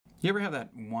You ever have that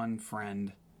one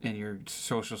friend in your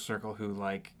social circle who,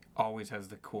 like, always has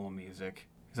the cool music?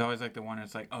 He's always, like, the one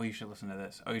that's like, oh, you should listen to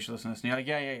this. Oh, you should listen to this. And you're like,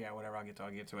 yeah, whatever, I'll get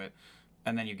to it.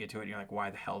 And then you get to it, and you're like,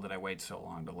 why the hell did I wait so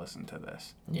long to listen to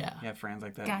this? Yeah. You have friends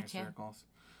like that in your circles?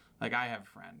 Like, I have a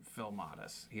friend, Phil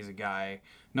Modest. He's a guy,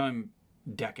 known him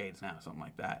decades now, something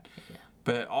like that. Yeah.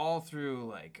 But all through,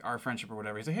 like, our friendship or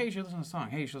whatever, he's like, hey, you should listen to this song.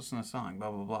 Hey, you should listen to this song,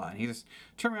 blah, blah, blah. And he just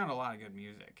turned around a lot of good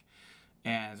music.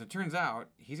 And as it turns out,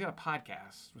 he's got a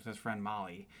podcast with his friend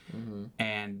Molly. Mm-hmm.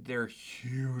 And they're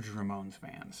huge Ramones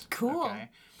fans. Cool. Okay?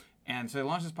 And so they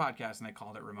launched this podcast, and they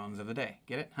called it Ramones of the Day.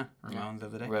 Get it? Huh? Ramones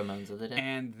of the Day. Ramones of the Day.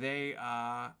 And they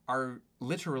are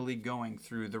literally going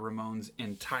through the Ramones'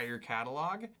 entire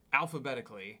catalog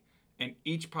alphabetically, and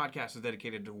each podcast is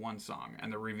dedicated to one song,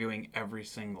 and they're reviewing every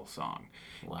single song.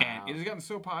 Wow. And it has gotten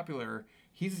so popular,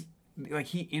 he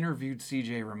interviewed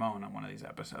CJ Ramone on one of these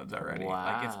episodes already. Wow.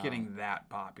 Like, it's getting that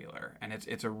popular. And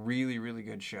it's a really, really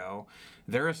good show.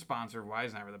 They're a sponsor of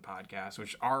Weisenheimer, the podcast,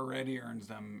 which already earns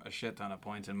them a shit ton of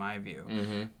points in my view.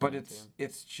 Mm-hmm. But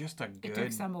it's just a good... It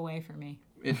took some away from me.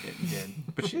 It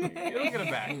did. But it'll get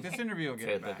it back. This interview will get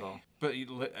it back. But,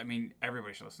 I mean,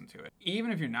 everybody should listen to it.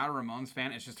 Even if you're not a Ramones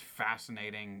fan, it's just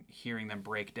fascinating hearing them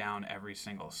break down every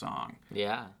single song.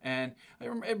 Yeah. And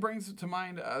it brings to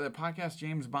mind the podcast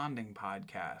James Bonding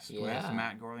podcast with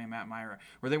Matt Gorley and Matt Myra,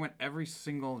 where they went every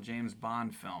single James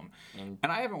Bond film.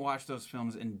 And I haven't watched those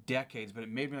films in decades, but it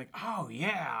made me like, oh,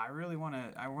 yeah, I really want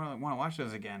to watch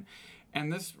those again.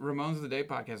 And this Ramones of the Day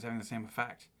podcast is having the same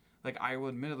effect. Like, I will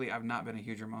admittedly, I've not been a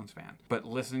huge Ramones fan. But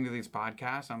listening to these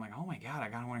podcasts, I'm like, oh my God, I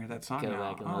kind of want to hear that song now. Go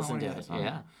back and listen to it,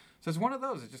 yeah. So it's one of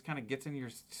those. It just kind of gets in your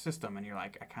system, and you're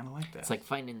like, I kind of like this. It's like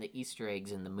finding the Easter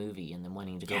eggs in the movie and then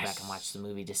wanting to go back and watch the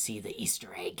movie to see the Easter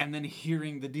egg. And then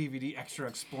hearing the DVD extra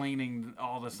explaining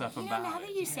all the stuff about it. Now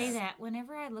that you say that,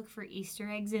 whenever I look for Easter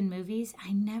eggs in movies,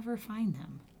 I never find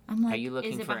them. I'm like, are you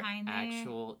looking for behind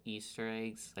actual Easter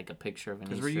eggs? Like a picture of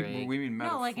an Easter egg? We mean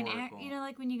metaphorical. No, like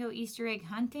like when you go Easter egg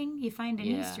hunting, you find an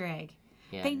Easter egg.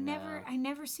 Yeah, I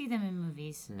never see them in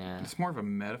movies. No. It's more of a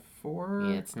metaphor.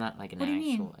 Yeah, it's not like an actual. What do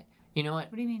you mean? You know what?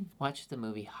 What do you mean? Watch the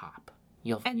movie Hop.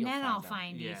 I'll find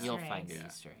Easter eggs. You'll find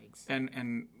Easter eggs.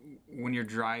 And when you're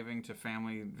driving to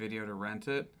Family Video to rent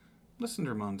it, listen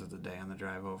to Ramones of the Day on the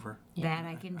drive over. That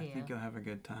I can do. I think you'll have a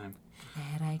good time.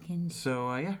 That I can do. So,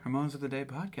 Ramones of the Day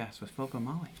podcast with Philip and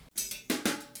Molly.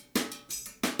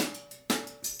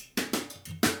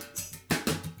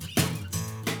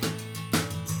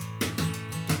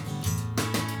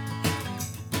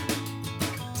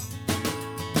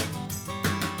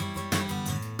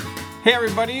 Hey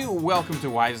everybody, welcome to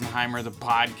Weisenheimer, the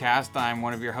podcast. I'm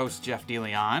one of your hosts, Jeff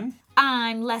DeLeon.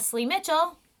 I'm Leslie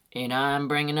Mitchell. And I'm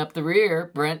bringing up the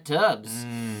rear, Brent Tubbs.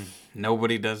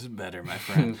 Nobody does it better, my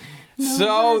friend.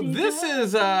 So this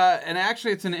is, and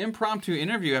actually it's an impromptu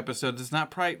interview episode. It's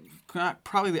not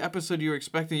probably the episode you were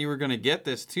expecting you were going to get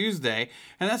this Tuesday.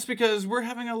 And that's because we're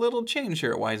having a little change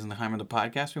here at Weisenheimer, the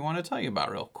podcast we want to tell you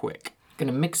about real quick.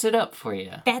 Gonna mix it up for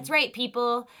you. That's right,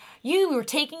 people. You were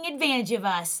taking advantage of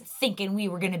us, thinking we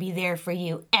were gonna be there for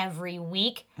you every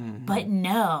week. Mm-hmm. But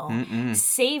no.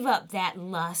 Save up that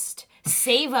lust.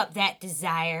 Save up that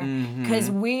desire.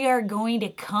 Because we are going to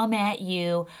come at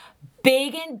you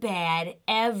big and bad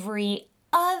every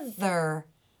other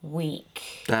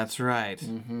week. That's right.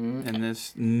 In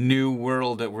this new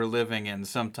world that we're living in,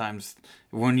 sometimes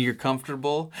when you're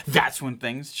comfortable, that's when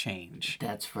things change.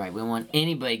 That's right. We don't want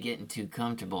anybody getting too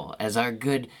comfortable. As our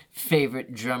good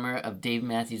favorite drummer of Dave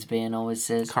Matthews Band always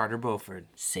says, Carter Beauford.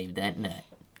 Save that nut.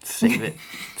 Save it.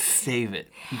 Save it.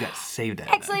 You got to save that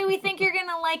Actually, nut. we think you're going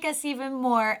to like us even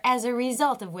more as a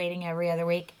result of waiting every other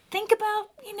week. Think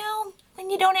about, when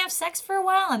you don't have sex for a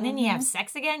while and then you have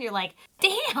sex again, you're like,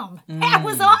 damn, that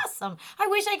was awesome. I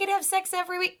wish I could have sex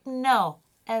every week. No,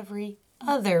 every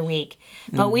other week.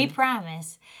 But we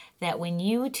promise that when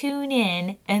you tune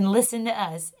in and listen to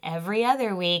us every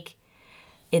other week,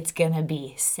 it's going to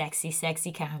be sexy,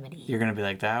 sexy comedy. You're going to be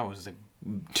like, that was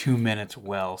 2 minutes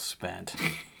well spent.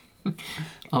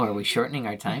 Oh, are we shortening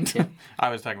our time too? I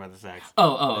was talking about the sex.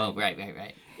 Oh, right.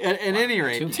 At any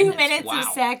rate. 2 minutes of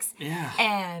sex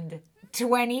and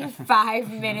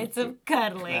 25 minutes of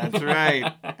cuddling. That's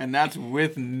right. And that's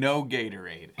with no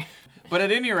Gatorade. But at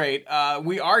any rate,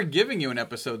 we are giving you an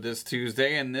episode this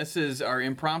Tuesday, and this is our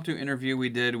impromptu interview we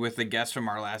did with the guest from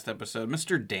our last episode,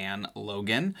 Mr. Dan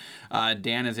Logan.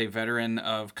 Dan is a veteran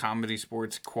of Comedy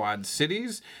Sports Quad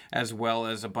Cities, as well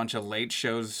as a bunch of late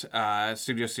shows,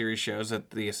 studio series shows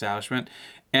at the establishment.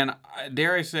 And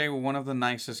dare I say, one of the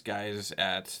nicest guys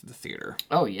at the theater.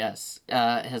 Oh, yes.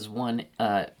 Has won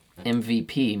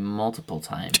MVP multiple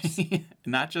times.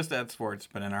 Not just at sports,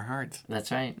 but in our hearts.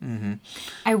 That's right. Mm-hmm.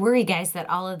 I worry, guys, that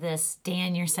all of this,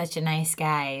 Dan, you're such a nice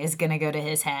guy, is going to go to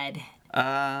his head.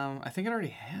 I think it already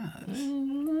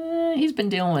has. He's been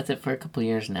dealing with it for a couple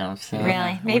years now. So.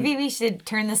 Really? Maybe we should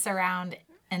turn this around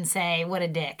and say, what a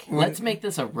dick. Let's make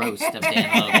this a roast of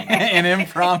Dan Logan. An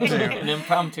impromptu. An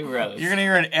impromptu roast. You're going to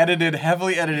hear an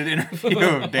heavily edited interview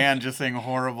of Dan just saying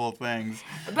horrible things.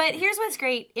 But here's what's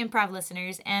great, improv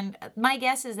listeners, and my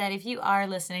guess is that if you are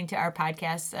listening to our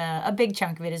podcast, a big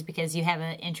chunk of it is because you have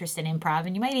an interest in improv,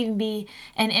 and you might even be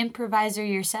an improviser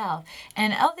yourself.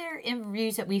 And other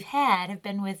interviews that we've had have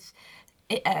been with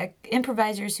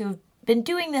improvisers who have been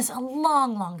doing this a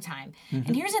long, long time. Mm-hmm.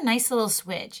 And here's a nice little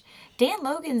switch. Dan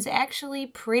Logan's actually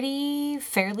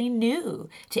fairly new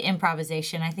to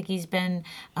improvisation. I think he's been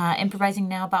improvising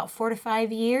now about 4 to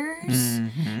 5 years.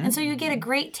 Mm-hmm. And so you get a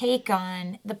great take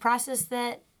on the process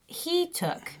that he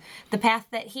took, the path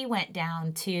that he went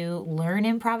down to learn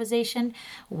improvisation,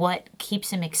 what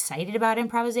keeps him excited about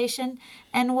improvisation,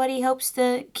 and what he hopes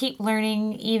to keep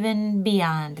learning even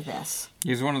beyond this.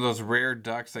 He's one of those rare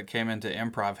ducks that came into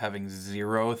improv having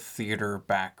zero theater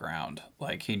background.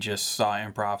 Like, he just saw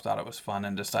improv, thought it was fun,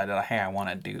 and decided, hey, I want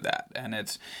to do that. And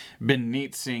it's been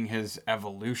neat seeing his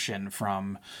evolution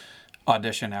from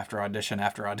audition after audition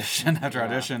after audition after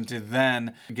audition to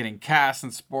then getting cast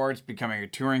in sports, becoming a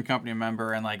touring company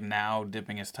member, and like now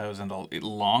dipping his toes into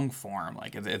long form.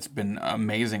 Like, it's been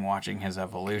amazing watching his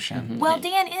evolution. Mm-hmm. Well,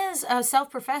 Dan is a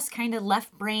self-professed kind of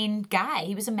left-brain guy.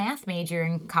 He was a math major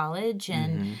in college,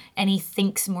 and he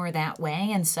thinks more that way.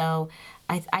 And so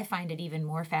I find it even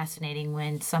more fascinating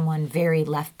when someone very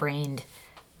left-brained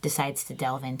decides to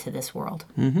delve into this world.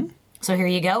 Mm-hmm. So here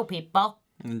you go, people.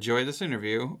 Enjoy this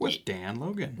interview with Dan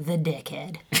Logan. The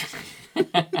dickhead.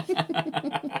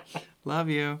 Love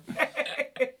you.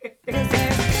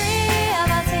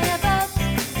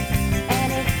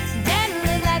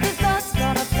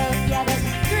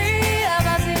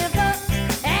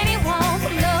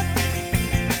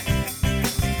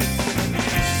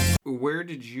 Where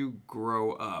did you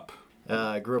grow up?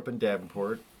 I grew up in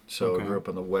Davenport. So I grew up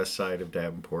on the west side of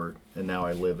Davenport, and now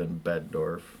I live in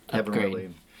Bettendorf. Haven't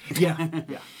really... Yeah.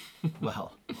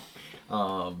 Well,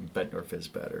 Bettendorf is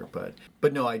better, but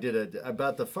no, I did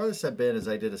about the farthest I've been is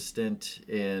I did a stint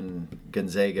in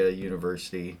Gonzaga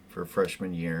University for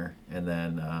freshman year, and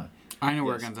then I know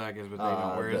where Gonzaga is, but they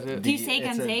don't. Where is it? Do you say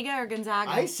Gonzaga or Gonzaga?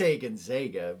 I say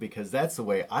Gonzaga because that's the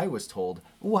way I was told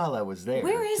while I was there.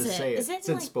 Where is it? It's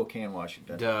in Spokane,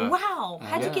 Washington. Duh. Wow,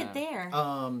 how'd you get there?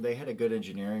 They had a good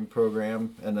engineering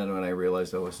program, and then when I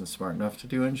realized I wasn't smart enough to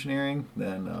do engineering,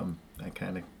 then I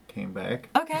kind of came back.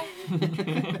 Okay.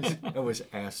 I was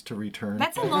asked to return.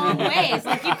 That's a long ways.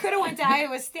 Like, you could have went to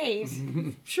Iowa State.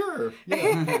 Sure.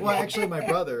 Yeah. Well, actually, my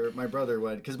brother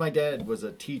went, because my dad was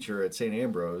a teacher at St.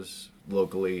 Ambrose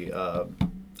locally,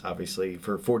 obviously,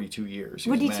 for 42 years.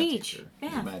 What did he teach? Teacher. Yeah.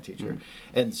 He was a math teacher.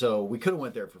 And so we could have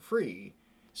went there for free.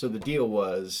 So the deal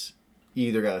was you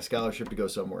either got a scholarship to go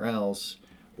somewhere else,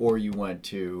 or you went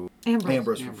to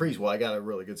Ambrose for free. Well, I got a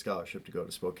really good scholarship to go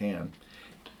to Spokane.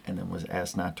 And then was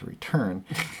asked not to return.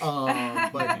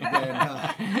 But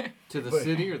then to the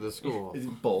city or the school?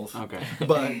 Both. Okay.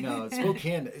 But no,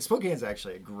 Spokane's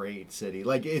actually a great city.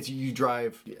 Like, you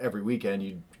drive every weekend,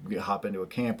 you hop into a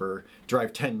camper,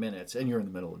 drive 10 minutes, and you're in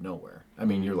the middle of nowhere. I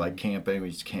mean, you're like camping.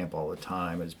 We just camp all the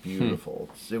time. It's beautiful.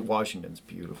 Washington's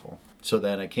beautiful. So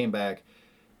then I came back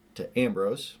to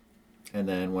Ambrose, and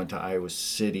then went to Iowa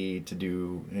City to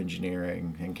do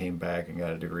engineering, and came back and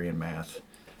got a degree in math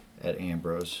at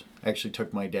Ambrose. I actually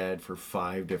took my dad for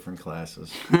 5 different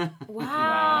classes.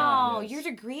 Wow. Yes. Your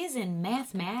degree is in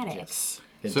mathematics.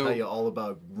 Yes. And tell you all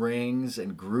about rings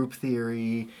and group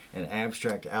theory and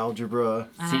abstract algebra.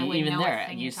 See, even there,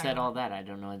 you said all that. I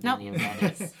don't know what any of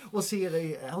that is. Well, see,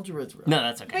 algebra is... No,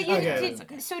 that's okay.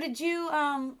 But so did you,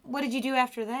 what did you do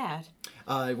after that?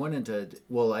 I went into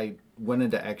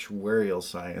actuarial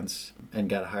science and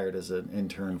got hired as an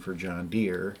intern for John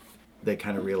Deere. They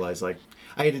kind of realized, like,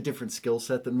 I had a different skill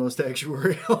set than most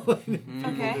actuarial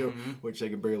people do, which they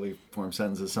can barely form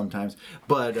sentences sometimes.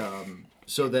 But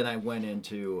so then I went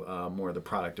into more of the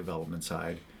product development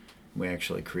side. We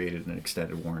actually created an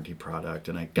extended warranty product,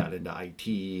 and I got into IT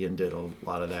and did a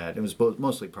lot of that. It was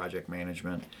mostly project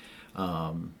management.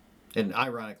 And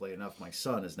ironically enough, my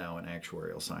son is now in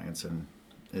actuarial science and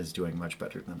is doing much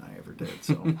better than I ever did.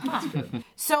 So that's good.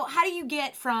 So how do you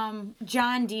get from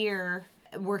John Deere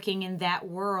working in that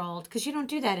world, because you don't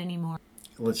do that anymore?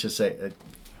 Let's just say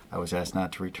I was asked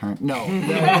not to return. No,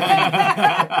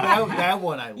 that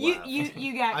one I left. You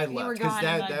were gone.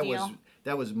 that was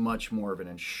that was much more of an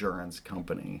insurance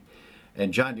company.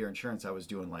 And John Deere Insurance, I was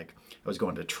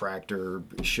going to tractor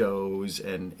shows,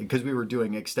 and because we were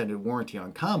doing extended warranty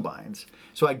on combines,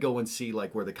 so I'd go and see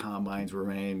like where the combines were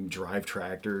made, drive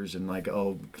tractors, and like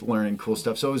learning cool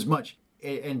stuff. So it was much,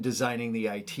 and designing the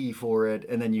IT for it,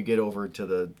 and then you get over to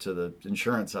the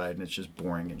insurance side, and it's just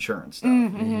boring insurance stuff.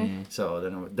 Mm-hmm.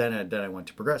 So then I went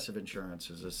to Progressive Insurance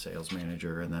as a sales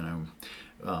manager, and then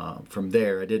from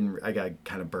there I got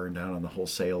kind of burned out on the whole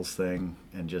sales thing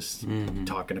and just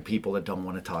talking to people that don't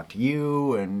want to talk to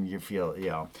you, and you feel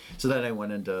So then I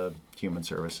went into human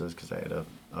services because I had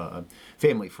a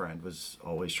family friend was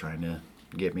always trying to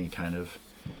get me kind of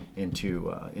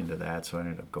into that, so I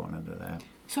ended up going into that.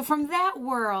 So from that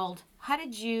world, how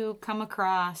did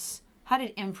improv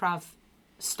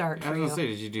start for you? I was gonna say,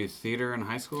 did you do theater in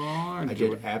high school? Or I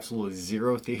did absolutely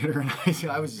zero theater in high school.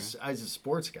 I was a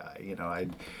sports guy.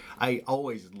 I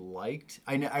always liked.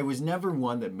 I was never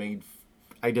one that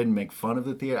I didn't make fun of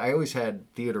the theater. I always had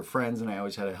theater friends, and I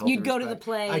always had a healthy You'd go respect. to the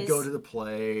plays. I'd go to the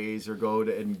plays or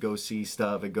go see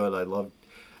stuff.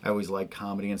 I always liked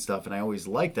comedy and stuff, and I always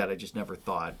liked that. I just never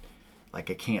thought, like,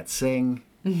 I can't sing.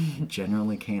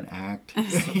 Generally can't act.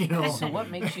 So what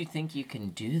makes you think you can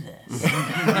do this?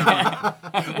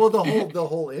 Well, the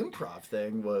whole improv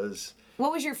thing was.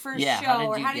 What was your first show,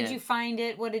 how did you find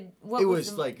it? It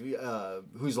was like,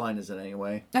 Whose Line Is It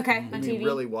Anyway? Okay, on TV.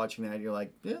 Really watching that, you're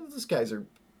like, yeah, these guys are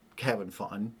having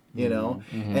fun, you know?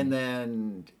 Mm-hmm. And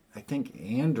then I think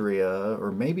Andrea,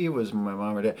 or maybe it was my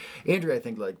mom or dad, Andrea, I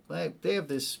think, like, they have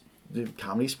this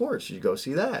comedy sports. You go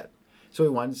see that. So we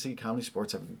wanted to see comedy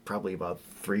sports probably about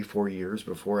 3-4 years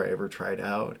before I ever tried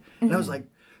out. And I was like,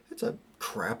 it's a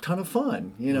crap ton of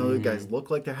fun. The guys look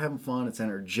like they're having fun. It's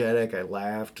energetic. I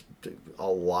laughed a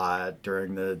lot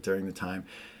during the time.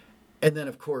 And then,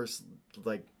 of course,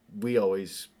 like we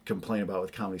always complain about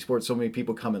with comedy sports, so many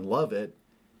people come and love it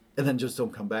and then just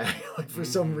don't come back. Like for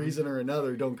some reason or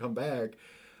another, don't come back.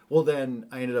 Well, then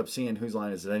I ended up seeing Whose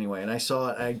Line Is It Anyway? And I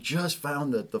saw it. I just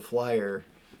found the flyer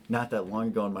not that long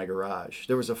ago in my garage.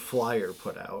 There was a flyer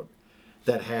put out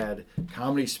that had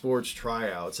comedy sports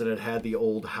tryouts, and it had the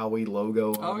old Howie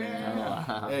logo on there.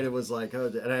 Yeah. And it was like,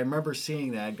 and I remember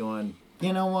seeing that going,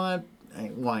 you know what?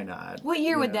 Why not? What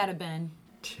year would that have been?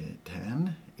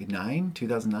 2009,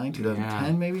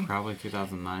 2010 maybe? Probably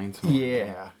 2009.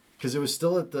 Yeah. Because it was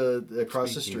still at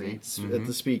across the street, at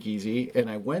the Speakeasy, and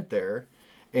I went there,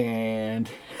 and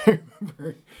I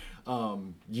remember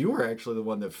you were actually the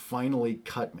one that finally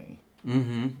cut me.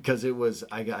 Because it was,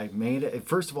 I made it.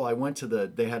 First of all, I went to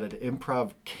they had an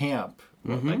improv camp,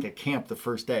 like a camp the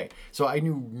first day. So I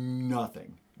knew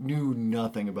nothing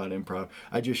about improv.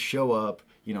 I just show up,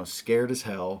 scared as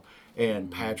hell.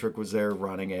 And Patrick was there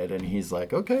running it, and he's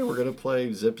like, okay, we're going to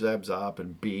play Zip, Zap, Zop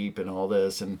and Beep and all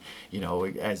this. And,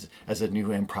 as a new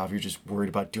improv, you're just worried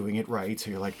about doing it right.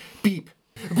 So you're like, beep.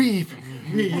 And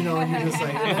you're just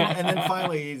like, and then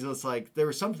finally he's just like, there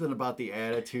was something about the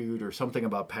attitude or something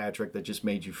about Patrick that just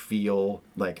made you feel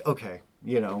like, okay,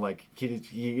 like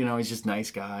he's just a nice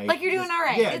guy. Like you're doing all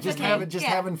right. Yeah, it's just okay.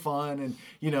 having fun,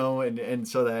 and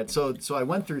so I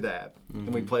went through that,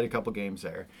 and we played a couple games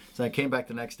there. So I came back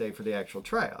the next day for the actual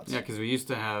tryouts. Yeah, because we used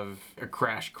to have a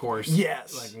crash course.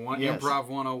 Yes. Like Improv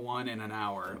 101 in an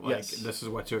hour. Like this is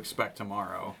what to expect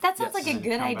tomorrow. That sounds like a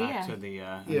good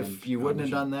idea. If you wouldn't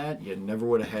have done that, you never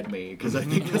would have had me. Because I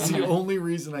think that's the only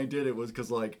reason I did it was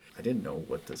because I didn't know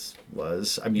what this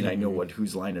was. I mean, I know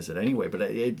Whose Line Is It Anyway?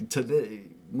 But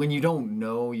when you don't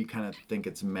know, you kind of think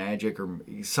it's magic, or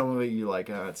some of it you're like,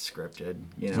 oh, it's scripted.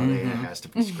 It has to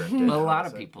be scripted. A lot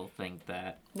of people think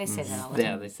that. They say that all the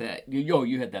time. Yeah, they say,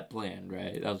 you had that planned,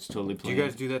 right? That was totally planned. Do you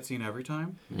guys do that scene every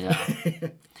time? Yeah.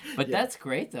 But that's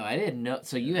great, though. I didn't know.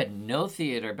 So you had no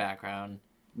theater background.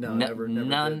 No, never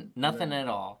nothing did. At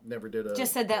all. Never did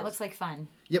Just said that looks like fun.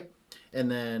 Yep.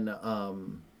 And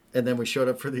then we showed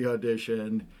up for the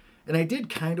audition. And I did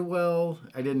kind of well.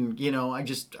 I didn't,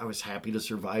 I was happy to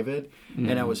survive it. And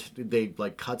they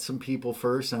cut some people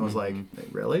first, and I was like,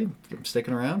 really? I'm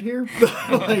sticking around here?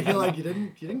 like you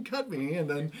didn't cut me. And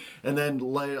then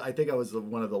I think I was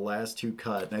one of the last two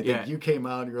cut. And I think you came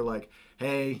out and you were like,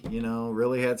 hey,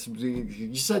 really had some,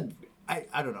 you said, I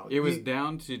don't know. It was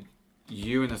down to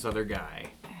you and this other guy.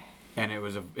 And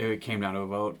it came down to a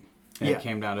vote. And it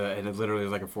came down to, it literally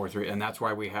was like a 4-3, and that's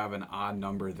why we have an odd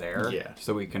number there. Yeah.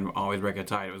 So we can always break a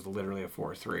tie. It was literally a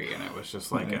 4-3, and it was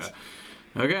just like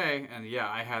okay. And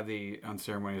I had the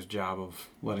unceremonious job of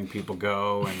letting people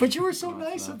go. But you were so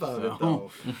nice about it,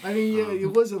 though. I mean,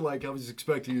 it wasn't like I was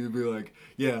expecting you to be like,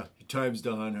 yeah, your time's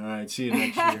done. All right, see you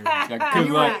next year.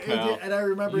 Good luck, pal. And I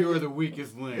remember you were the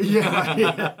weakest link.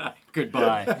 Yeah.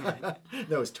 Goodbye.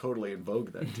 That was totally in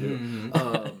vogue then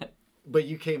too. But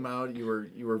you came out, you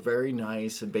were very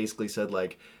nice and basically said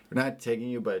like, we're not taking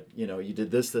you, but you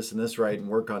did this, and this right, and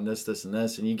work on this, and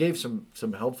this, and you gave some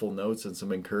helpful notes and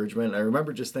some encouragement. I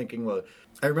remember just thinking,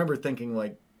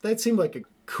 like that seemed like a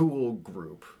cool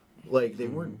group. Like they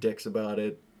weren't dicks about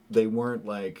it. They weren't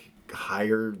like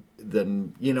higher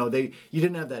than you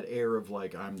didn't have that air of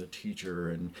like I'm the teacher,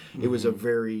 and it was a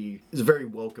very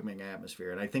welcoming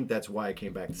atmosphere, and I think that's why I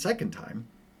came back the second time.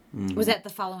 Was that the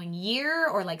following year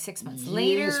or like 6 months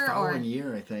later? Following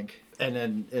year, I think.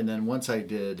 And then once I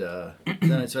did, I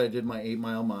did my 8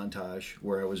 Mile montage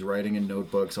where I was writing in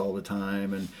notebooks all the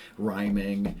time and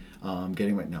rhyming,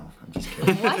 getting my no, I'm just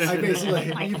kidding. What? I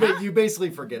basically you basically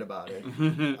forget about it.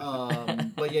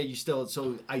 But yeah, you still.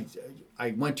 So I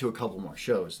went to a couple more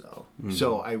shows though.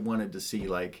 So I wanted to see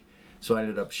like. So I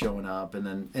ended up showing up, and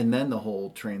then the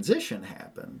whole transition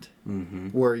happened,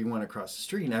 where you went across the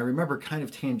street. And I remember kind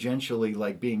of tangentially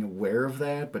like being aware of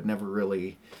that, but never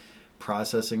really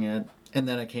processing it. And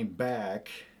then I came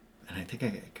back, and I think I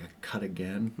got cut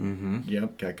again.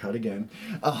 Yep, got cut again.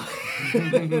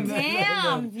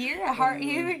 Damn, you're a heart.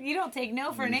 You don't take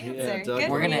no for an answer. Good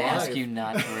We're gonna for you. ask you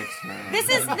not to return. This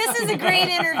is a great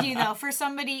interview though for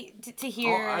somebody to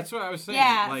hear. Oh, that's what I was saying.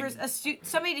 Yeah, like, for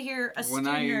somebody to hear a when student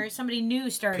I or somebody new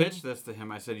starting. pitched this to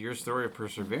him, I said, "Your story of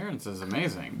perseverance is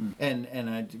amazing."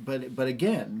 But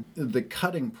again, the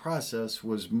cutting process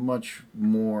was much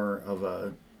more of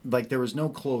a. Like there was no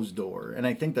closed door, and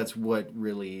I think that's what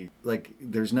really like.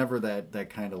 There's never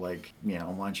that kind of like why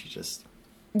don't you just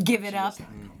Give it up.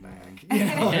 come back?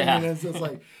 I mean, it's just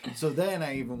like so. Then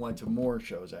I even went to more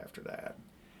shows after that,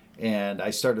 and I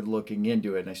started looking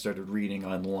into it, and I started reading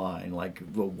online, like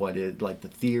what is like the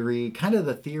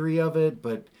theory of it,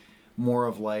 but more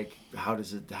of like how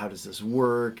does this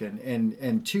work,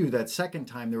 and two, that second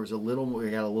time we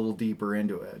got a little deeper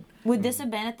into it. Would this have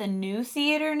been at the new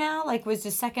theater now? Like, was the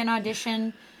second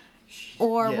audition,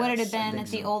 or would it have Yes, I been think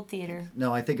at the so. old theater?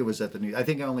 No, I think it was at the new. I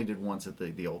think I only did once at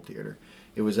the old theater.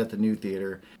 It was at the new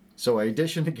theater. So I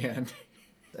auditioned again,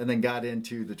 and then got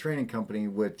into the training company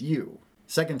with you.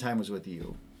 Second time was with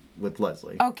you, with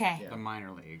Leslie. Okay. The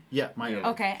minor league. Yeah, minor league.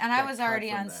 Okay, and I Got was cut already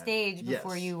from on that. stage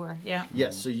before Yes. you were. Yeah.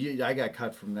 Yes, so I got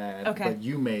cut from that. Okay. But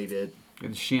you made it.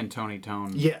 And she and Tony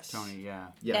Tone. Yes. Tony, yeah.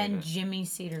 Yeah. And Jimmy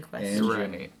Cedarquist. And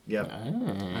Right. Jimmy. Yep.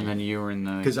 And then you were in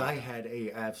the. Because I had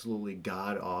a absolutely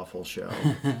god awful show.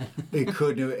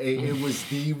 It was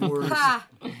the worst,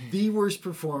 the worst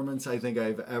performance I think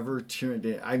I've ever tuned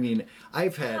in. I mean,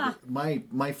 I've had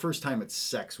my first time at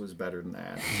Sex was better than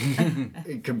that,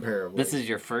 comparably. This is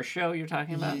your first show you're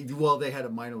talking about? Well, they had a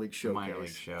minor league showcase. minor league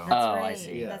show. That's Oh, I right.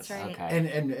 see. That's Yes. right.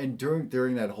 Okay. And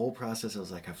during that whole process, I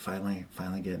was like, I'm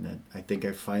finally getting it. I think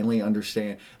I finally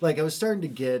understand. Like, I was starting to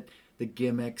get the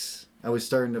gimmicks. I was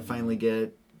starting to finally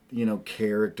get,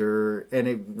 character. And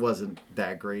it wasn't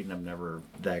that great, and I'm never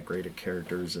that great at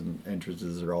characters and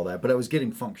entrances or all that. But I was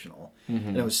getting functional.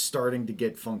 And I was starting to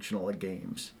get functional at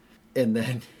games. And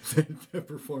then the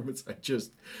performance,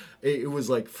 it was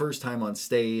like first time on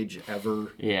stage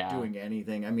ever doing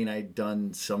anything. I mean, I'd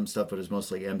done some stuff, but it was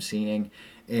mostly emceeing.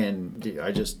 And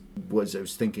I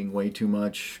was thinking way too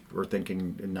much or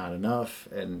thinking not enough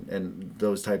and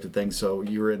those types of things. So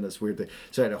you were in this weird thing.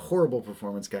 So I had a horrible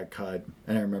performance, got cut.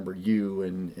 And I remember you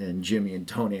and Jimmy and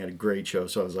Tony had a great show.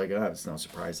 So I was like, it's no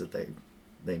surprise that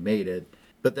they made it.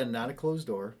 But then not a closed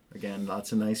door. Again,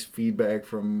 lots of nice feedback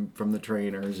from the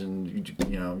trainers, and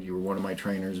you were one of my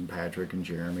trainers, and Patrick and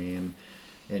Jeremy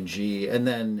and G. And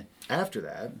then after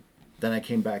that, then I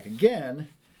came back again,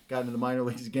 got into the minor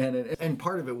leagues again, and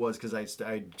part of it was because I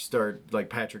start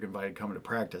like Patrick invited coming to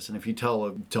practice, and if you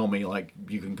tell me like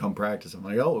you can come practice, I'm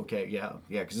like, oh okay, yeah,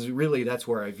 because really that's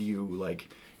where I view like.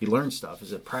 You learn stuff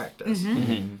is at practice.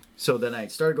 So then I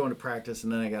started going to practice,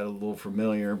 and then I got a little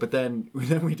familiar. But then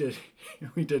we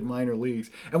did minor leagues,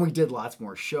 and we did lots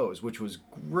more shows, which was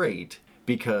great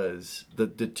because the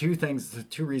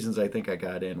two reasons I think I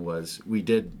got in was we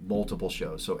did multiple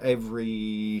shows. So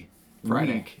every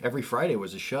Friday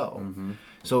was a show.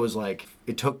 So it was like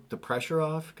it took the pressure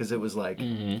off because it was like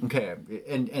okay,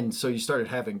 and so you started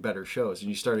having better shows and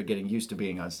you started getting used to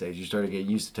being on stage. You started getting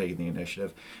used to taking the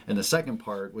initiative. And the second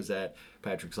part was that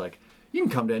Patrick's like, you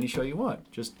can come to any show you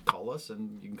want. Just call us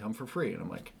and you can come for free. And I'm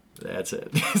like, that's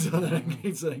it. So then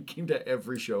I came to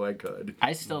every show I could.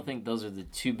 I still think those are the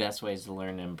two best ways to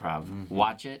learn improv.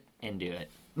 Watch it and do it.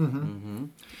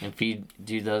 If you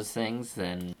do those things,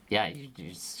 then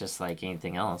it's just like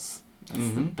anything else.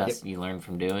 That's the best you learn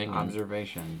from doing.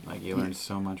 Observation. Like, you learn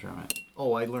so much from it.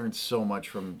 Oh, I learned so much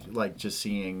from like just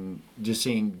seeing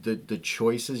the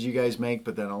choices you guys make,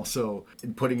 but then also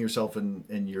putting yourself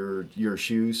in your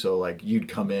shoes. So like you'd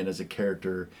come in as a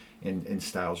character in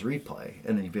Styles replay,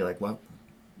 and then you'd be like, well,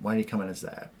 why do you come in as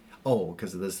that? Oh,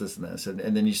 because of this, and this, and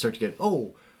then you start to get,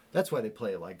 oh, that's why they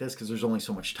play it like this, because there's only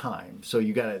so much time. So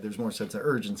there's more sense of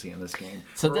urgency in this game.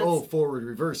 So forward,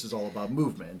 reverse is all about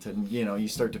movement, and you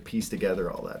start to piece together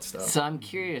all that stuff. So I'm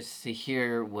curious to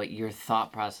hear what your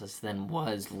thought process then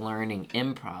was learning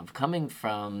improv, coming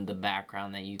from the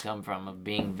background that you come from of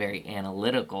being very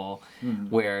analytical,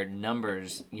 where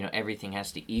numbers, everything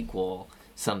has to equal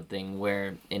something,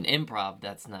 where in improv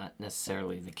that's not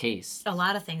necessarily the case. A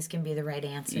lot of things can be the right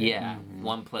answer. Yeah,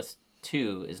 1 +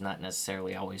 2 is not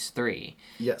necessarily always 3.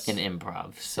 Yes. In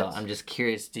improv. So I'm just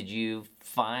curious, did you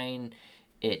find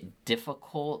it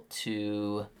difficult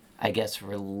to, I guess,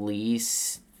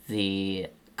 release the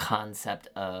concept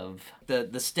of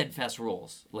the steadfast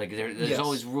rules? Like there's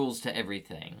always rules to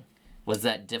everything. Was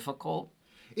that difficult?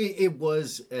 It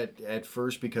was at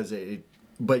first because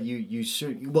but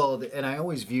and I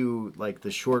always view like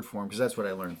the short form, because that's what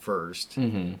I learned first,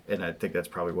 and I think that's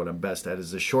probably what I'm best at,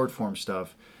 is the short form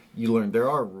stuff. You learn there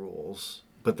are rules,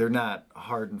 but they're not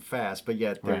hard and fast, but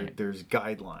yet there's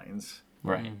guidelines.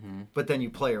 Right. But then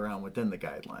you play around within the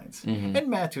guidelines. And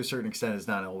math, to a certain extent, is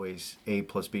not always A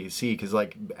plus B is C, because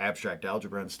like abstract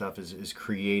algebra and stuff is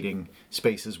creating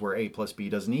spaces where A plus B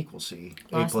doesn't equal C.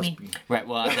 Lost A plus me. B. Right.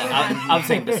 Well, I'm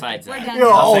saying besides that.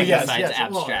 Besides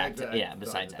abstract.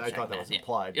 Besides abstract. I thought that was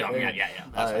implied. Yeah.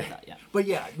 That's what I thought, yeah. But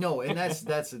yeah, no, and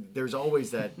that's there's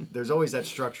always that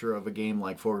structure of a game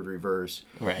like forward reverse.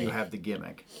 Right. You have the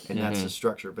gimmick, and that's the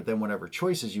structure. But then whatever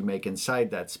choices you make inside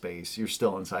that space, you're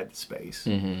still inside the space.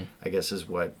 I guess is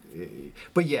what.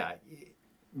 But yeah,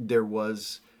 there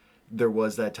was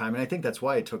that time, and I think that's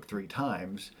why it took 3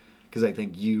 times, because I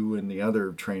think you and the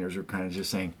other trainers are kind of just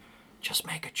saying, just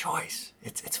make a choice.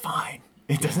 It's fine.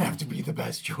 It doesn't have to be the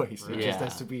best choice. It just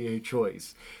has to be a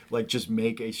choice. Like, just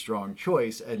make a strong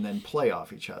choice and then play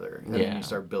off each other. And then you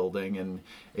start building, and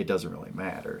it doesn't really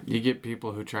matter. You get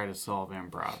people who try to solve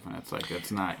improv, and it's like,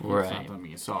 it's not something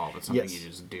you solve. It's something you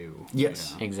just do.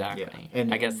 Yes. Exactly. Yeah.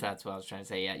 And I guess that's what I was trying to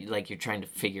say. Yeah, like you're trying to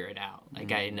figure it out.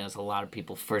 Like I know a lot of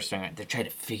people first starting out, they're trying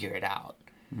to figure it out.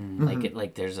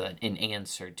 Like there's an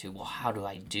answer to, well, how do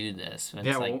I do this? And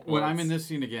yeah, it's like, when I'm in this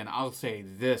scene again, I'll say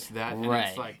this, that, and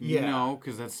it's like, no,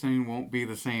 because that scene won't be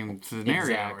the same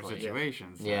scenario or situation.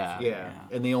 So yeah.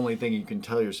 And the only thing you can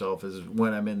tell yourself is,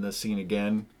 when I'm in this scene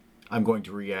again, I'm going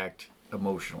to react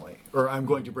emotionally, or I'm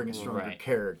going to bring a stronger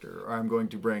character, or I'm going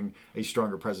to bring a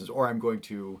stronger presence, or I'm going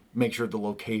to make sure the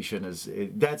location is.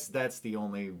 That's the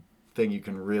only thing you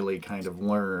can really kind of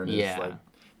learn. Is like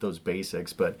those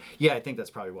basics. But yeah, I think that's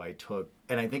probably why I took,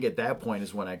 and I think at that point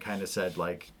is when I kind of said,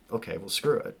 like, okay, well,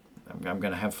 screw it, I'm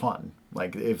gonna have fun.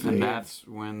 Like, that's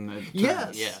when it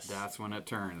turns. Yes, that's when it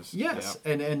turns. Yes.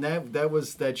 And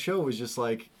that show was just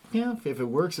like, yeah, if it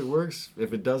works, it works.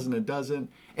 If it doesn't, it doesn't.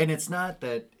 And it's not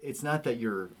that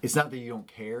you don't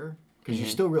care, because you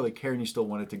still really care and you still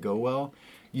want it to go well.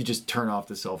 You just turn off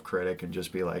the self-critic and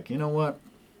just be like, you know what,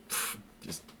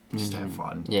 just have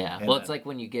fun. Yeah. And it's like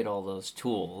when you get all those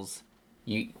tools,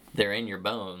 they're in your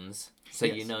bones. So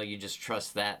you just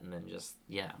trust that, and then just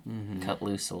cut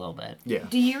loose a little bit. Yeah.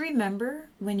 Do you remember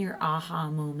when your aha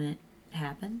moment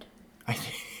happened? I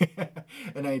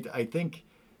think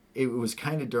it was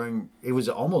kind of it was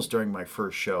almost during my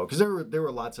first show, because there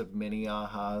were lots of mini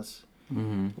ahas.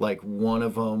 Like, one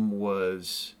of them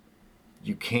was,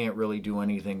 you can't really do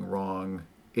anything wrong.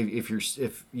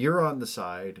 If you're on the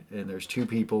side and there's 2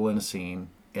 people in a scene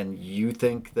and you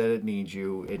think that it needs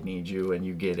you, and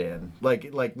you get in.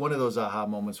 Like one of those aha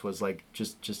moments was like,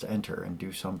 just enter and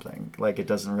do something. Like, it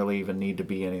doesn't really even need to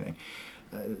be anything.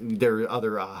 There are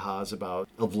other ahas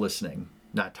of listening,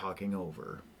 not talking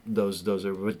over. Those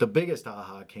are, but the biggest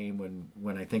aha came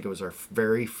when I think it was our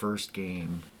very first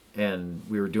game, and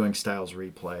we were doing Styles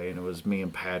replay, and it was me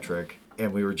and Patrick,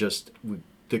 and we were just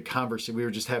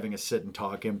having a sit and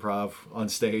talk improv on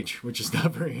stage, which is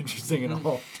not very interesting at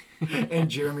all. And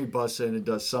Jeremy busts in and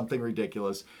does something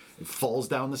ridiculous. It falls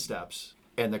down the steps,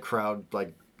 and the crowd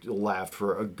like laughed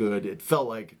for it felt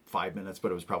like 5 minutes, but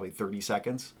it was probably 30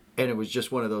 seconds. And it was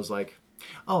just one of those like,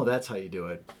 oh, that's how you do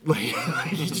it. Like,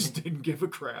 he just didn't give a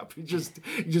crap. He just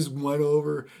went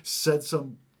over, said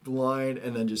some line,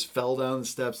 and then just fell down the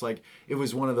steps. Like, it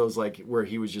was one of those like where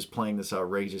he was just playing this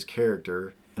outrageous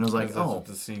character. And I was like, that's what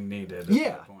the scene needed at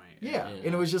that point. Yeah.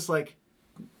 And it was just like,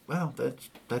 well,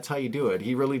 that's how you do it.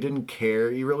 He really didn't care.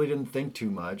 He really didn't think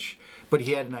too much, but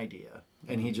he had an idea.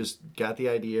 And he just got the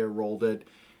idea, rolled it,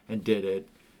 and did it.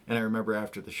 And I remember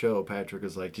after the show, Patrick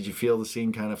was like, "Did you feel the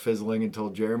scene kind of fizzling until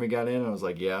Jeremy got in?" And I was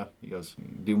like, "Yeah." He goes,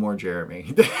 "Do more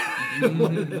Jeremy."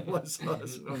 Less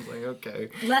us. And I was like, "Okay."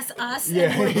 Less us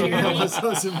and more Jeremy. Less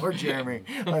us and more Jeremy.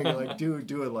 Like do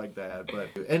it like that.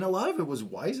 And a lot of it was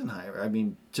Weisenheimer. I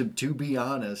mean, to be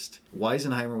honest,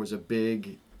 Weisenheimer was a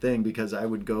big thing because I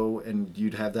would go and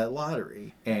you'd have that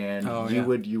lottery, and you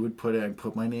would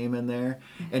put my name in there,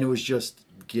 and it was just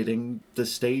getting the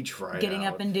stage fright Getting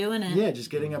out. up and doing it. Yeah, just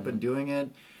getting up and doing it.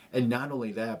 And not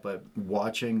only that, but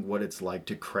watching what it's like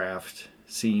to craft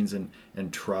scenes and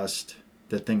trust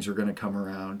that things are going to come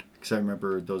around. Because I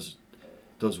remember those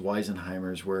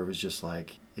Weisenheimers where it was just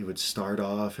like, it would start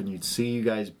off and you'd see you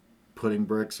guys putting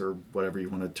bricks or whatever you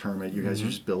want to term it. You guys are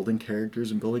just building characters.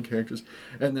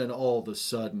 And then all of a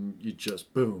sudden, you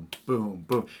just boom, boom,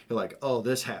 boom. You're like, oh,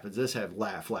 this happens.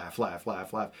 Laugh.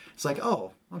 It's like,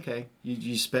 oh, okay.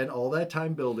 You spent all that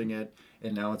time building it,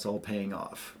 and now it's all paying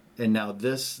off. And now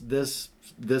this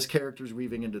character's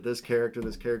weaving into this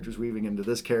character's weaving into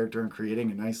this character and creating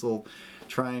a nice little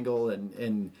triangle.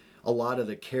 And a lot of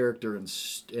the character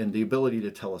and the ability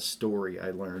to tell a story I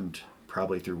learned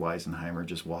probably through Weisenheimer,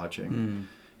 just watching.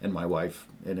 And my wife,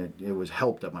 and it was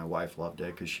helped that my wife loved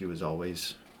it because she was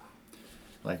always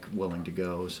like willing to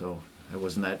go. So I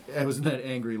wasn't that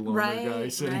angry loner guy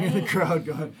sitting in the crowd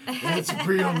going, "It's a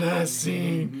real nice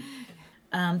scene."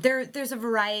 There's a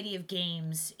variety of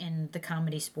games in the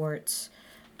comedy sports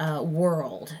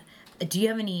world. Do you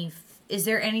have any? Is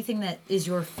there anything that is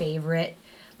your favorite?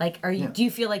 Like, do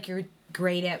you feel like you're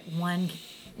great at one,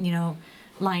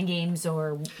 line games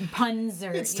or puns,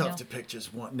 or it's tough to pick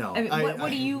just one. No, I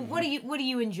mean, what do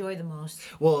you enjoy the most?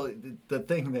 Well, the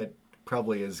thing that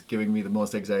probably is giving me the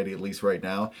most anxiety, at least right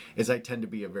now, is I tend to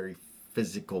be a very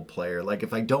physical player. Like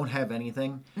if I don't have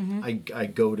anything, I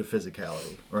go to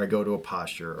physicality, or I go to a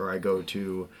posture, or I go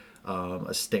to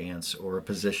a stance or a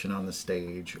position on the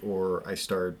stage, or I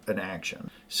start an action.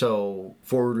 So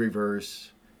forward,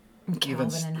 reverse. Calvin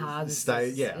and Hobbes. Stuff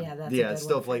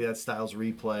like that. Styles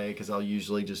replay, because I'll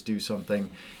usually just do something,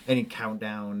 any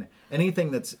countdown,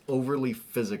 anything that's overly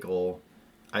physical,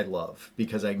 I love,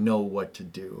 because I know what to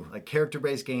do. Like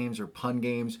character-based games or pun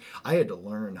games, I had to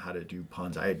learn how to do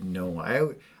puns. I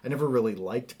never really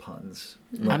liked puns.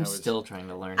 I'm still trying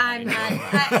to learn.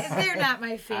 They're not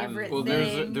my favorite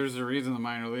thing. There's a reason the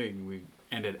minor league we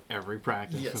ended every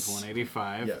practice with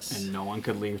 185, and no one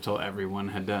could leave till everyone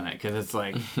had done it, because it's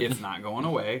like, it's not going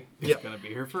away. It's going to be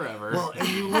here forever. Well, and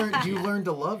you learn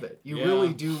to love it. You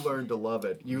really do learn to love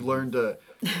it. You learn to,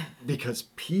 because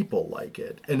people like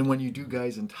it. And when you do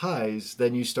Guys in Ties,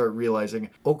 then you start realizing,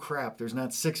 oh crap, there's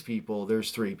not 6 people,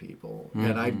 there's 3 people.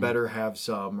 And I'd better have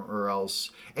some, or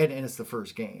else, and it's the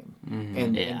first game.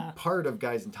 And part of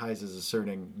Guys in Ties is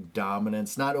asserting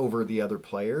dominance, not over the other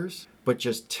players, but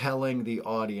just telling the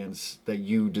audience that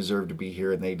you deserve to be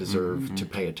here and they deserve to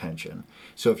pay attention.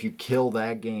 So if you kill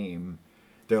that game,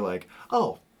 they're like,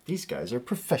 oh, these guys are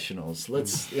professionals.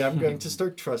 I'm going to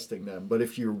start trusting them. But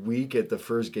if you're weak at the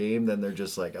first game, then they're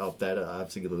just like, oh, that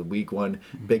obviously the weak one.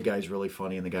 Big guy's really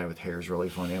funny, and the guy with hair is really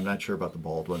funny. I'm not sure about the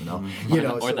bald one, though.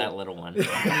 Or that little one.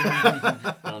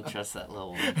 I don't trust that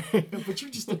little one. But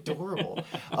you're just adorable.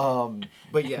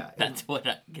 But yeah. That's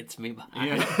what gets me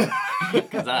behind.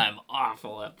 Because I'm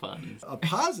awful at puns. A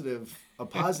positive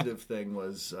thing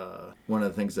was one of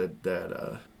the things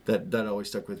that always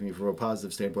stuck with me from a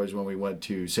positive standpoint is when we went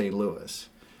to St. Louis.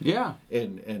 Yeah.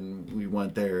 And we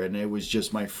went there, and it was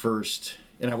just my first,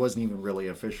 and I wasn't even really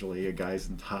officially a Guys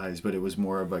in Ties, but it was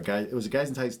more of it was a Guys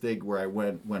in Ties thing where I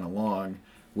went along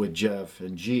with Jeff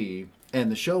and G,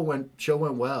 and the show went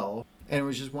well, and it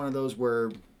was just one of those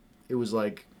where it was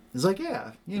like,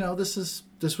 yeah, this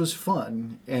was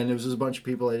fun, and it was just a bunch of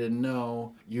people I didn't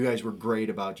know. You guys were great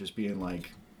about just being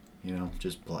like,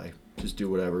 just play, just do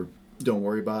whatever. Don't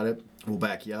worry about it. We'll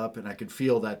back you up. And I could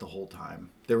feel that the whole time.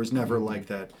 There was never like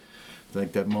that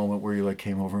moment where you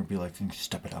came over and be like,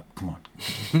 step it up. Come on.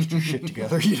 Get your shit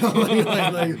together.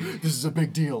 Like, this is a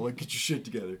big deal. Like, get your shit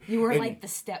together. You were like the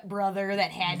stepbrother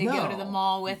that had to go to the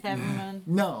mall with everyone.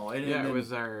 No. It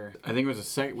was I think it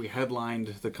was we headlined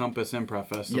the Compass Improv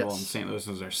Festival in St. Louis.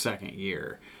 It was our second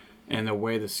year. And the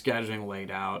way the scheduling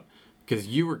laid out, because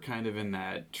you were kind of in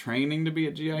that training to be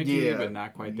a GIT, but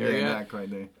not quite there yet. Not quite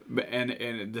there. But, and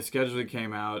the scheduling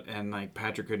came out, and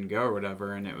Patrick couldn't go or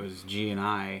whatever, and it was G and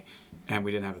I, and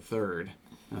we didn't have a third.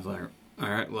 I was like, all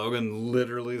right, Logan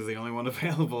literally is the only one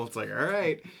available. It's like, all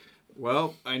right,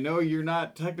 well, I know you're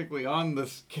not technically on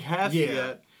this cast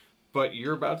yet, but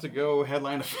you're about to go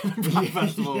headline a improv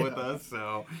festival with us,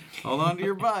 so hold on to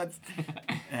your butts.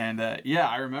 And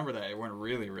I remember that. It went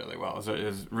really, really well. It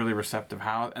was really receptive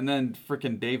house. And then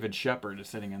freaking David Shepard is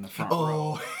sitting in the front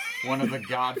row. One of the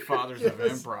godfathers of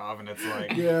improv. And it's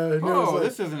like,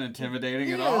 this isn't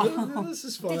intimidating at all. This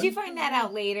is fun. Did you find that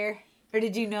out later? Or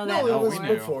did you know that? No, it was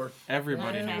before.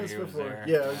 Everybody knew he was there.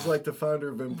 Yeah, it was like the founder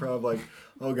of improv, like,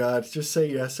 oh God, just say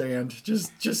yes and.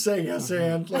 Just say yes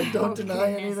and. Like, don't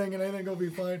deny anything and anything will be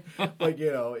fine.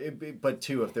 But, but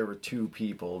too, if there were two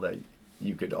people that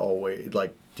you could always,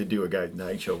 like, to do a guide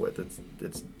night show with,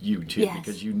 it's you two. Yes.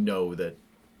 Because you know that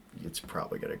it's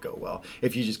probably going to go well.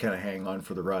 If you just kind of hang on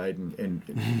for the ride and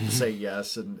say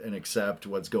yes and accept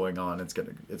what's going on, it's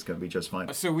gonna be just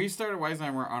fine. So we started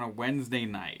Weisenheimer on a Wednesday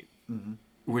night. Mm-hmm.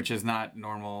 Which is not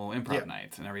normal improv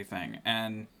nights and everything.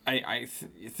 And I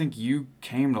think you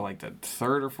came to like the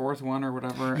third or fourth one or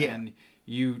whatever, and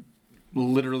you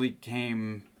literally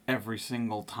came every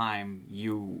single time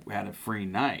you had a free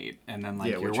night, and then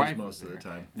like your wife most of the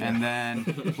time. And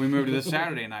then we moved to the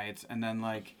Saturday nights, and then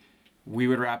like we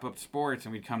would wrap up sports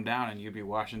and we'd come down and you'd be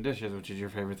washing dishes, which is your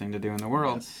favorite thing to do in the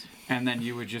world. Yes. And then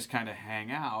you would just kind of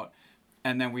hang out.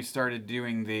 And then we started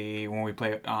doing when we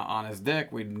play On His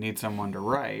Dick, we'd need someone to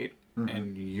write,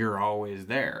 and you're always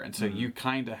there. And so you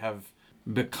kind of have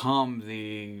become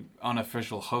the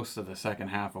unofficial host of the second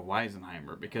half of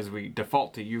Weisenheimer, because we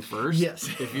default to you first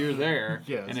if you're there,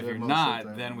 and if you're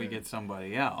not, then we get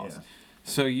somebody else. Yeah.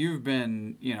 So you've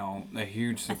been, a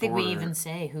huge supporter. I think we even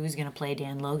say who's going to play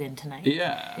Dan Logan tonight.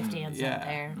 Yeah. If Dan's not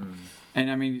there. And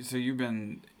I mean, so you've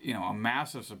been, a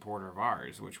massive supporter of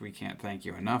ours, which we can't thank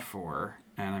you enough for.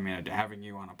 And I mean, having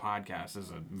you on a podcast is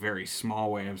a very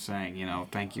small way of saying,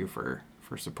 thank you for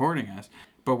supporting us.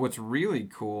 But what's really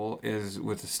cool is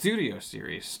with the studio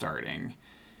series starting,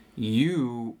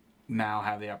 you now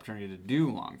have the opportunity to do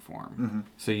long form. Mm-hmm.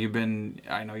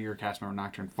 So I know you're a cast member of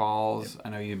Nocturne Falls. Yep. I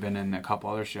know you've been in a couple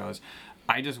other shows.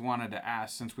 I just wanted to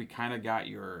ask, since we kind of got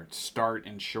your start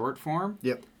in short form.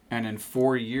 Yep. And in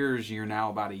 4 years, you're now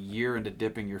about a year into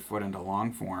dipping your foot into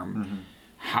long form. Mm-hmm.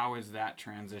 How has that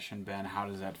transition been? How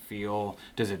does that feel?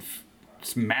 Does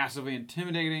it's massively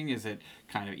intimidating? Is it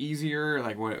kind of easier?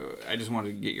 Like, what? I just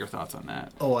wanted to get your thoughts on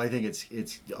that. Oh, I think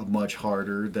it's much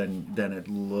harder than it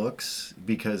looks,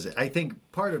 because I think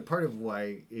part of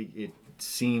why it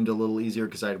seemed a little easier,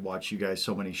 because I'd watched you guys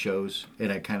so many shows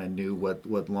and I kind of knew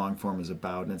what long form is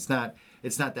about, and it's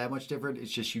not that much different.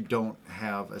 It's just you don't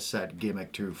have a set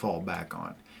gimmick to fall back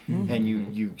on. Mm-hmm.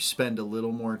 And you spend a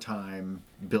little more time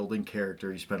building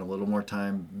character. You spend a little more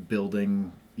time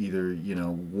building either,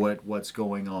 what's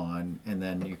going on, and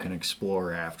then you can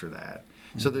explore after that.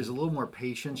 Mm-hmm. So there's a little more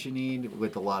patience you need.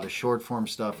 With a lot of short form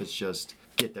stuff, it's just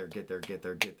get there.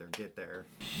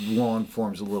 Long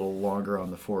form's a little longer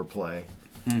on the foreplay.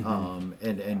 Mm-hmm.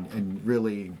 And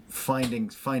really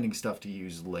finding stuff to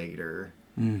use later.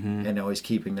 Mm-hmm. And always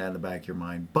keeping that in the back of your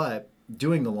mind. But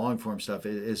doing the long form stuff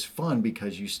is fun,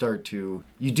 because you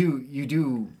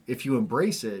do if you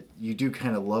embrace it, you do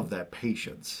kind of love that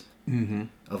patience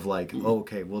of like,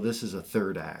 okay, well, this is a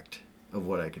third act of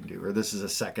what I can do, or this is a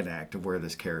second act of where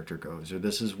this character goes, or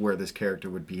this is where this character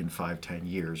would be in 5-10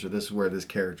 years, or this is where this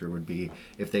character would be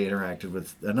if they interacted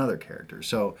with another character.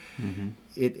 So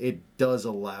it does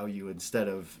allow you, instead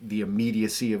of the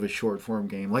immediacy of a short form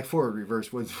game, like Forward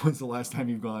Reverse, when's the last time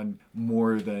you've gone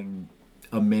more than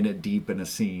a minute deep in a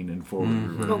scene in Forward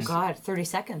Reverse? Oh God, 30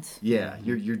 seconds. Yeah,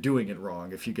 you're doing it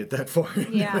wrong if you get that far.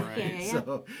 Yeah, right.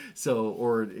 yeah. So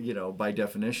or by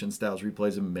definition, Styles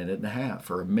replays a minute and a half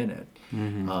or a minute.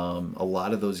 Mm-hmm. A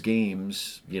lot of those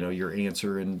games, your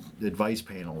answer and advice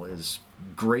panel is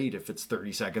great if it's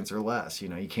 30 seconds or less.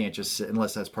 You can't just sit,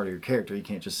 unless that's part of your character. You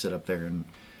can't just sit up there and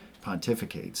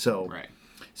pontificate. So. Right.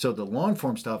 So the long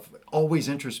form stuff always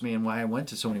interests me, and why I went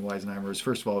to so many Weisenheimers.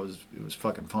 First of all, it was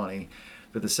fucking funny.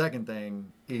 But the second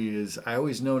thing is, I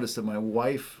always noticed that my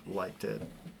wife liked it,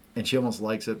 and she almost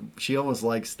likes it. She almost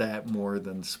likes that more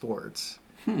than sports,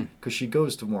 because she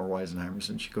goes to more Weisenheimers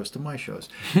than she goes to my shows.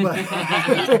 But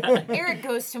Eric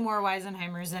goes to more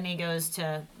Weisenheimers than he goes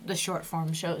to the short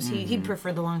form shows. He'd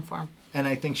prefer the long form. And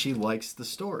I think she likes the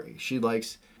story. She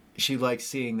likes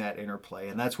seeing that interplay,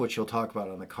 and that's what she'll talk about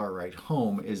on the car ride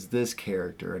home, is this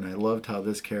character, and I loved how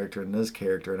this character, and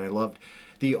I loved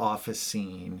the office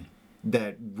scene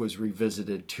that was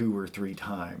revisited 2 or 3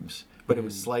 times, but it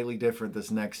was slightly different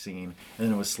this next scene, and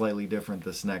then it was slightly different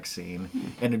this next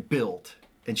scene, and it built,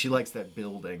 and she likes that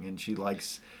building, and she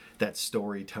likes that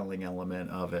storytelling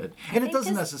element of it. And it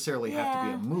doesn't necessarily have to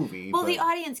be a movie. Well, the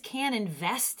audience can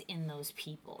invest in those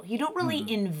people. You don't really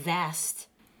invest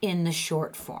in the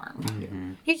short form.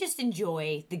 Mm-hmm. You just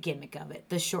enjoy the gimmick of it.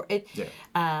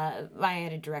 I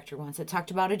had a director once that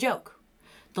talked about a joke.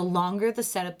 The longer the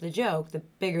setup the joke, the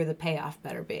bigger the payoff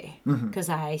better be. Because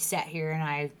I sat here and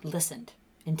I listened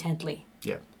intently.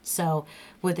 Yeah. So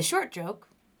with a short joke,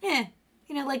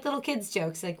 like little kids'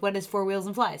 jokes, like what is four wheels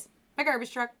and flies? My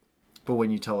garbage truck. But when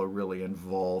you tell a really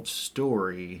involved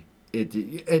story,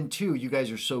 and two, you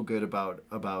guys are so good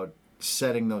about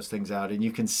setting those things out, and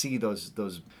you can see those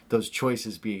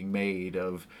choices being made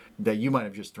of that you might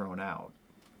have just thrown out.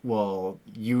 Well,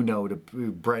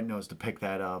 Brent knows to pick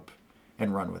that up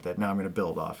and run with it. Now I'm going to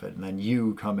build off it, and then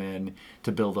you come in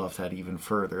to build off that even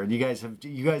further. And you guys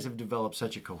have developed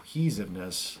such a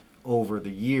cohesiveness over the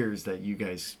years that you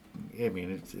guys, I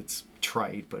mean, it's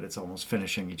trite, but it's almost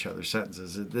finishing each other's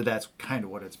sentences. That's kind of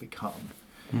what it's become.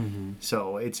 Mm-hmm.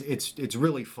 So it's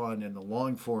really fun in the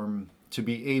long form to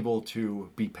be able to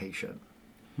be patient,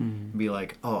 be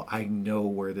like, oh, I know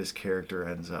where this character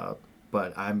ends up,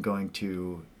 but I'm going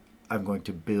to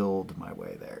build my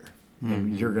way there.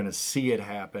 And you're going to see it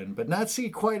happen, but not see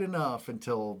quite enough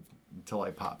until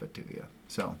I pop it to you.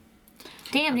 So,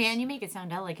 damn, Dan, you make it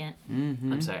sound elegant.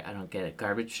 Mm-hmm. I'm sorry, I don't get it.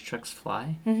 Garbage trucks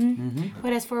fly?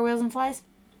 What has four wheels and flies?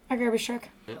 A garbage truck.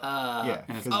 Yeah.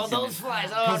 Oh, those flies.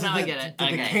 Oh, now I get it.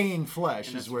 The decaying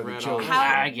flesh is where the children.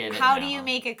 I get it. How do you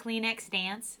make a Kleenex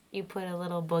dance? You put a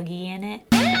little boogie in it.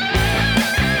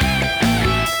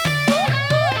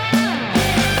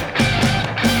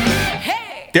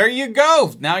 There you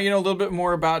go. Now you know a little bit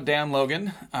more about Dan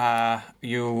Logan.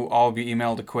 You all be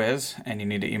emailed a quiz, and you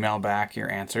need to email back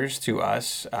your answers to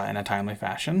us in a timely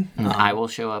fashion. I will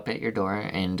show up at your door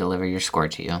and deliver your score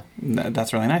to you.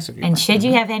 That's really nice of you. And should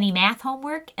you have any math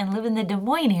homework and live in the Des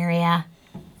Moines area,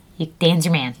 Dan's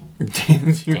your man.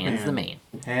 Dan's the man.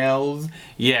 Hells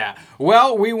yeah.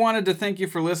 Well, we wanted to thank you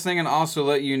for listening and also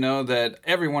let you know that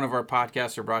every one of our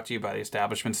podcasts are brought to you by the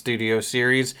Establishment Studio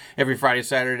Series. Every Friday,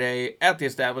 Saturday at the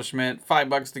Establishment.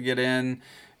 $5 to get in.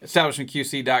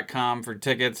 EstablishmentQC.com for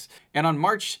tickets. And on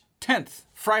March 10th,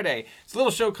 Friday, it's a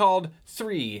little show called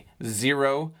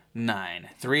 309.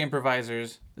 3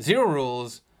 improvisers, 0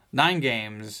 rules, 9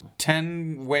 games,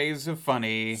 10 ways of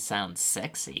funny. Sounds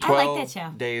sexy. 12 I like that show.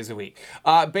 days a week.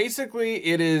 Basically,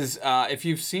 it is, if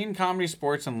you've seen Comedy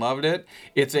Sports and loved it,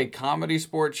 it's a comedy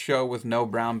sports show with no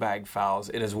brown bag fouls.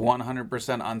 It is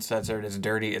 100% uncensored. It's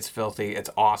dirty. It's filthy. It's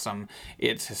awesome.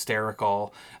 It's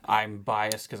hysterical. I'm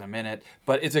biased because I'm in it,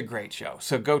 but it's a great show.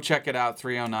 So go check it out,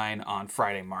 309 on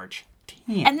Friday, March 10th.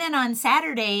 And then on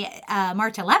Saturday,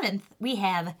 March 11th, we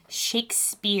have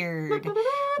Shakespeared,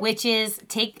 which is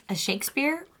take a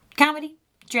Shakespeare comedy,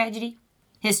 tragedy,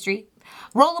 history,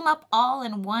 roll them up all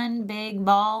in one big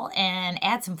ball and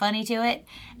add some funny to it,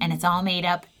 and it's all made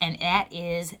up, and that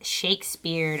is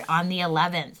Shakespeared on the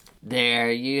 11th.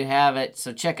 There you have it.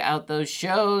 So check out those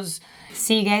shows.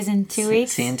 See you guys in 2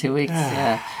 weeks. See you in 2 weeks.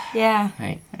 Yeah. Yeah.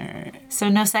 Right. So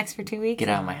no sex for 2 weeks? Get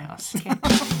out of my house. Okay.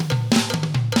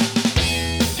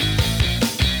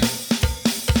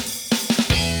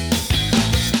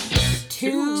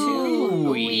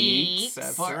 2 weeks.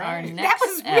 That's For right. our next That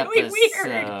was really weird.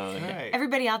 episode. Right.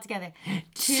 Everybody all together.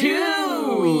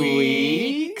 2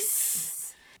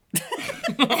 weeks.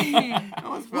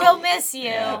 We'll miss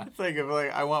you. It's like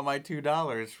I want my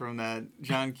 $2 from that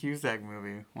John Cusack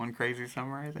movie, One Crazy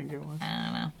Summer, I think it was. I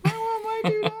don't know. I want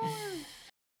my $2.